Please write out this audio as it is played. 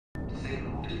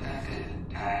detected.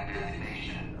 Tag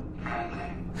designation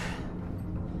friendly.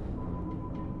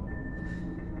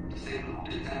 Signal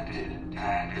detected.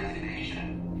 Tag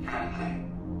designation friendly.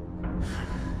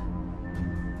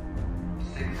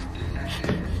 Signal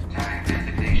detected. Tag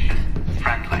designation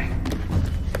friendly.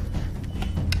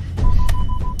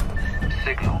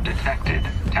 Signal detected.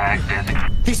 Tag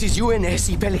designation. This is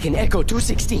UNSC Pelican Echo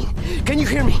 216. Can you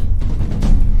hear me?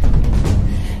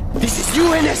 This is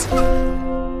UNS.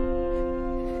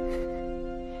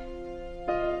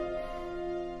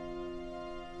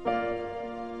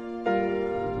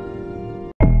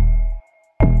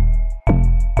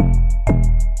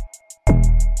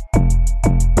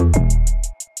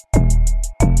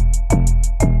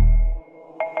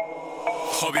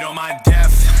 Hope you don't mind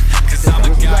death, cause I'm a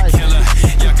god killer.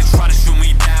 Y'all can try to shoot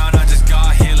me down, I just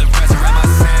got healer, resurrect my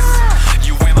sense.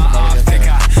 You in my optic,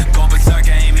 I go berserk,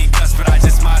 I ain't me guts, but I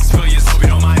just might spill you. Hope you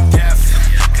don't mind death,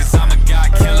 cause I'm a god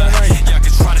killer. Y'all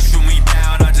can try to shoot me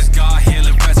down, I just got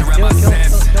healer, resurrect my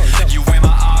sense. You in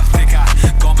my optic, I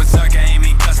go berserk, I ain't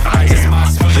me guts, but I just might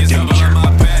spill you. Double on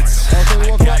my bets,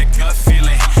 I got a gut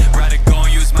feeling. Rather go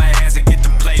and use my hands and get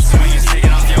the blade swinging, taking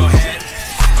off your head.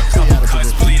 A couple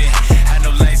cuts bleeding.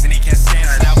 And he can't stand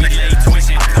it, now we lay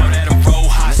twitching. Caught at a row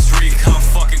high streak, I'm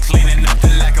fucking cleaning up the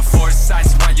lack of foresight.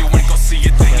 So why you wouldn't go see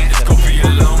your thing and just go for your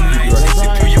lone night?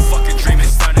 Chasing through your fucking dream,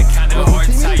 it's starting kinda hard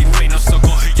tight. Ain't no circle,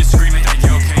 hear you screaming, are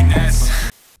you okay, Ness?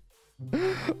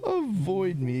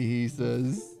 Avoid me, he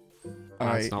says.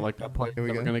 Alright. It's not like that point. Here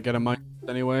we We're go. gonna get a mic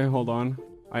anyway, hold on.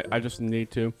 I just need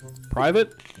to.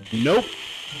 Private? Nope.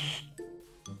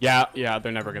 Yeah,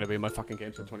 they're never gonna be. My fucking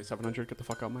games at 2700. Get the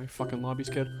fuck out of my fucking lobbies,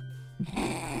 kid.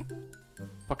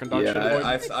 Fucking dog shit.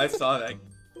 Yeah, I saw that.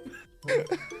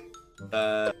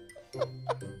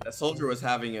 That soldier was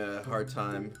having a hard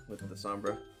time with the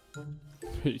Sombra.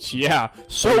 Yeah,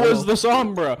 so was the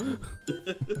Sombra.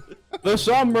 The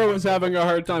Sombra was having a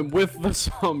hard time with the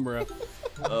Sombra.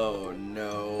 Oh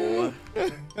no.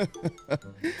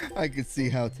 I could see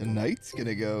how tonight's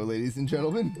gonna go, ladies and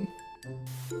gentlemen.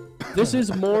 This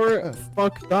is more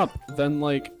fucked up than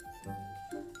like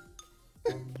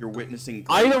You're witnessing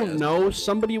I greatness. don't know,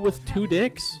 somebody with 2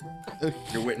 dicks.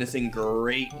 You're witnessing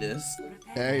greatness.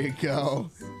 There you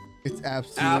go. It's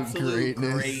absolute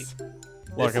greatness.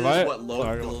 Look, This if is what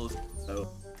locals. Look,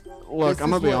 This I'm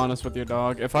gonna is be what- honest with you,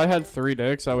 dog. If I had 3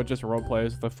 dicks, I would just roleplay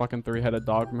as the fucking 3-headed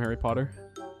dog from Harry Potter.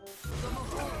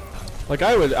 Like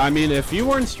I mean, if you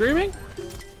weren't streaming,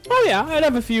 oh yeah, I'd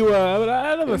have a few.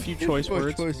 I'd have a few choice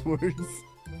words. Choice words.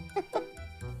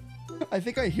 I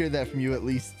think I hear that from you at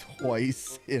least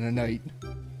twice in a night.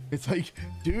 It's like,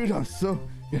 dude, I'm so,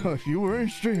 if you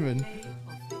weren't streaming.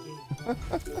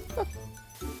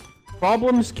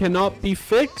 Problems cannot be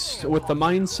fixed with the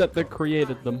mindset that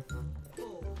created them.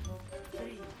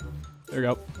 There you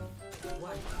go.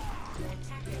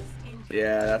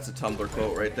 Yeah, that's a Tumblr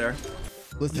quote right there.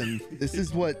 Listen, this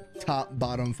is what top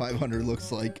bottom 500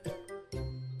 looks like.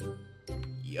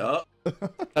 Yup.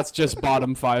 That's just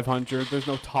bottom 500. There's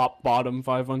no top bottom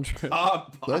 500.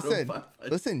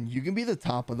 Listen, you can be the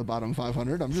top of the bottom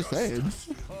 500. I'm just saying.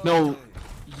 No,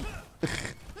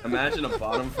 Imagine a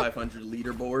bottom 500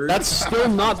 leaderboard. that's still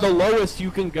not the lowest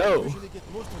you can go.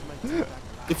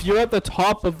 If you're at the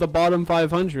top of the bottom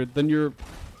 500, then you're,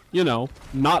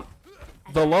 not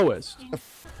the lowest.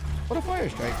 What a fire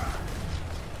strike.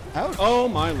 Ouch. Oh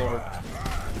my lord.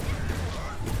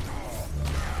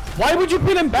 Why would you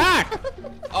pin him back?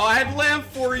 Oh, I had lamp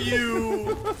for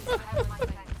you.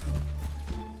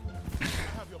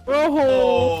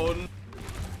 Oh,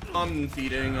 I'm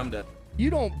feeding. I'm dead. You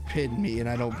don't pin me and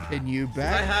I don't pin you I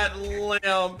back. had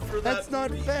lamp for that. That's not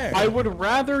fair. I would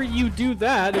rather you do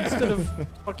that instead of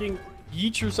fucking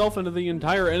yeet yourself into the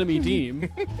entire enemy team,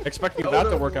 expecting that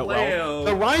to work out well.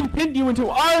 The Rhine pinned you into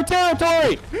our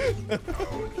territory!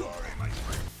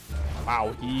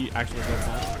 Wow, he actually did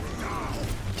that.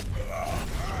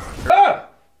 Ah!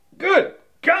 Good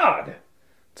God!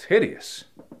 It's hideous.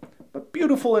 But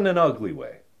beautiful in an ugly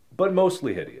way. But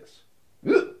mostly hideous.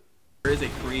 Ugh. There is a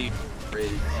creep bridge.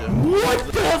 What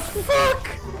the fuck?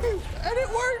 And it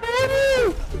worked!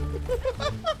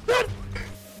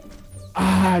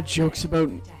 Ah, jokes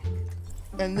about...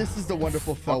 And this is the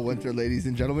wonderful Felwinter, ladies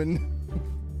and gentlemen.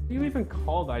 What do you even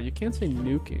call that? You can't say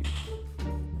nuking.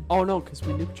 Oh no, because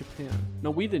we nuked Japan.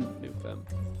 No, we didn't nuke them.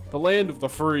 The land of the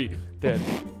free did.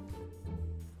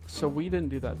 So we didn't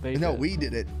do that. They No, did. we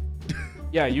did it.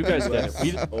 Yeah, you guys did it.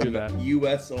 We didn't do that.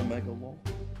 US Omega Wall.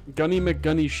 Gunny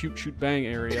McGunny shoot shoot bang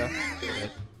area.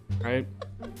 Right?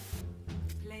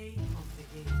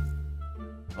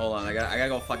 Hold on, I gotta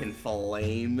go fucking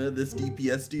flame this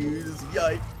DPS dude.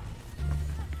 Yikes.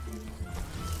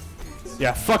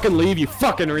 Yeah, fucking leave, you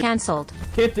fucking Cancelled.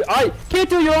 Can't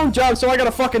do your own job, so I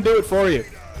gotta fucking do it for you.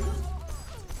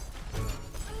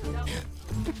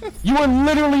 You are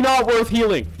literally not worth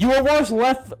healing. You are worth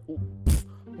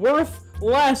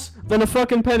less than a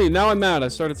fucking penny. Now I'm mad. I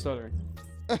started stuttering.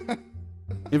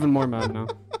 Even more mad now.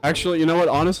 Actually, you know what?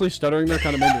 Honestly, stuttering there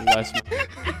kind of made me less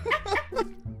mad.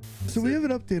 So we have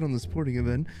an update on the sporting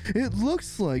event. It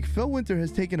looks like Felwinter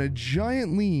has taken a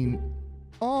giant lead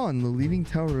on the Leaning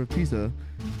Tower of Pisa,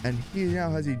 and he now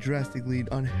has a drastic lead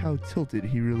on how tilted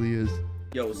he really is.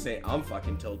 Yo, say I'm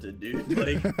fucking tilted, dude.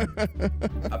 Like,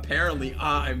 apparently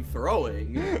I'm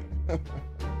throwing.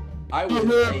 I was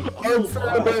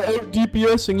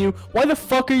DPSing you. Why the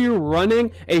fuck are you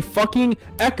running a fucking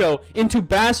Echo into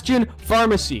Bastion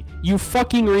Pharmacy? You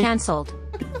fucking Cancelled.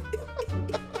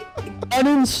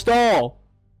 Uninstall.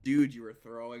 Dude, you were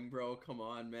throwing, bro. Come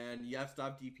on, man. You have to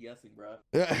stop DPSing, bro.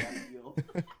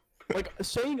 Like,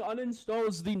 saying uninstall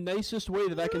is the nicest way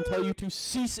that I can tell you to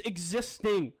cease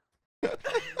existing.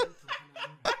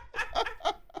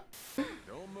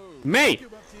 Me!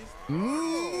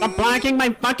 Stop blocking my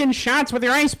fucking shots with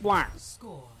your ice block!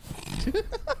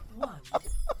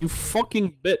 You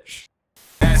fucking bitch.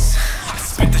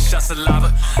 Spit the shots of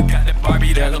lava. Got that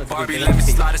Barbie, that little Barbie. Let me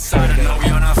slide aside. I know we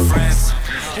are not friends.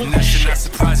 And that shit not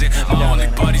surprising. My only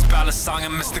buddy's ballad song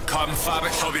and Mr. Carbon Fiber.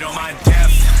 Hope you don't mind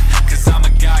death.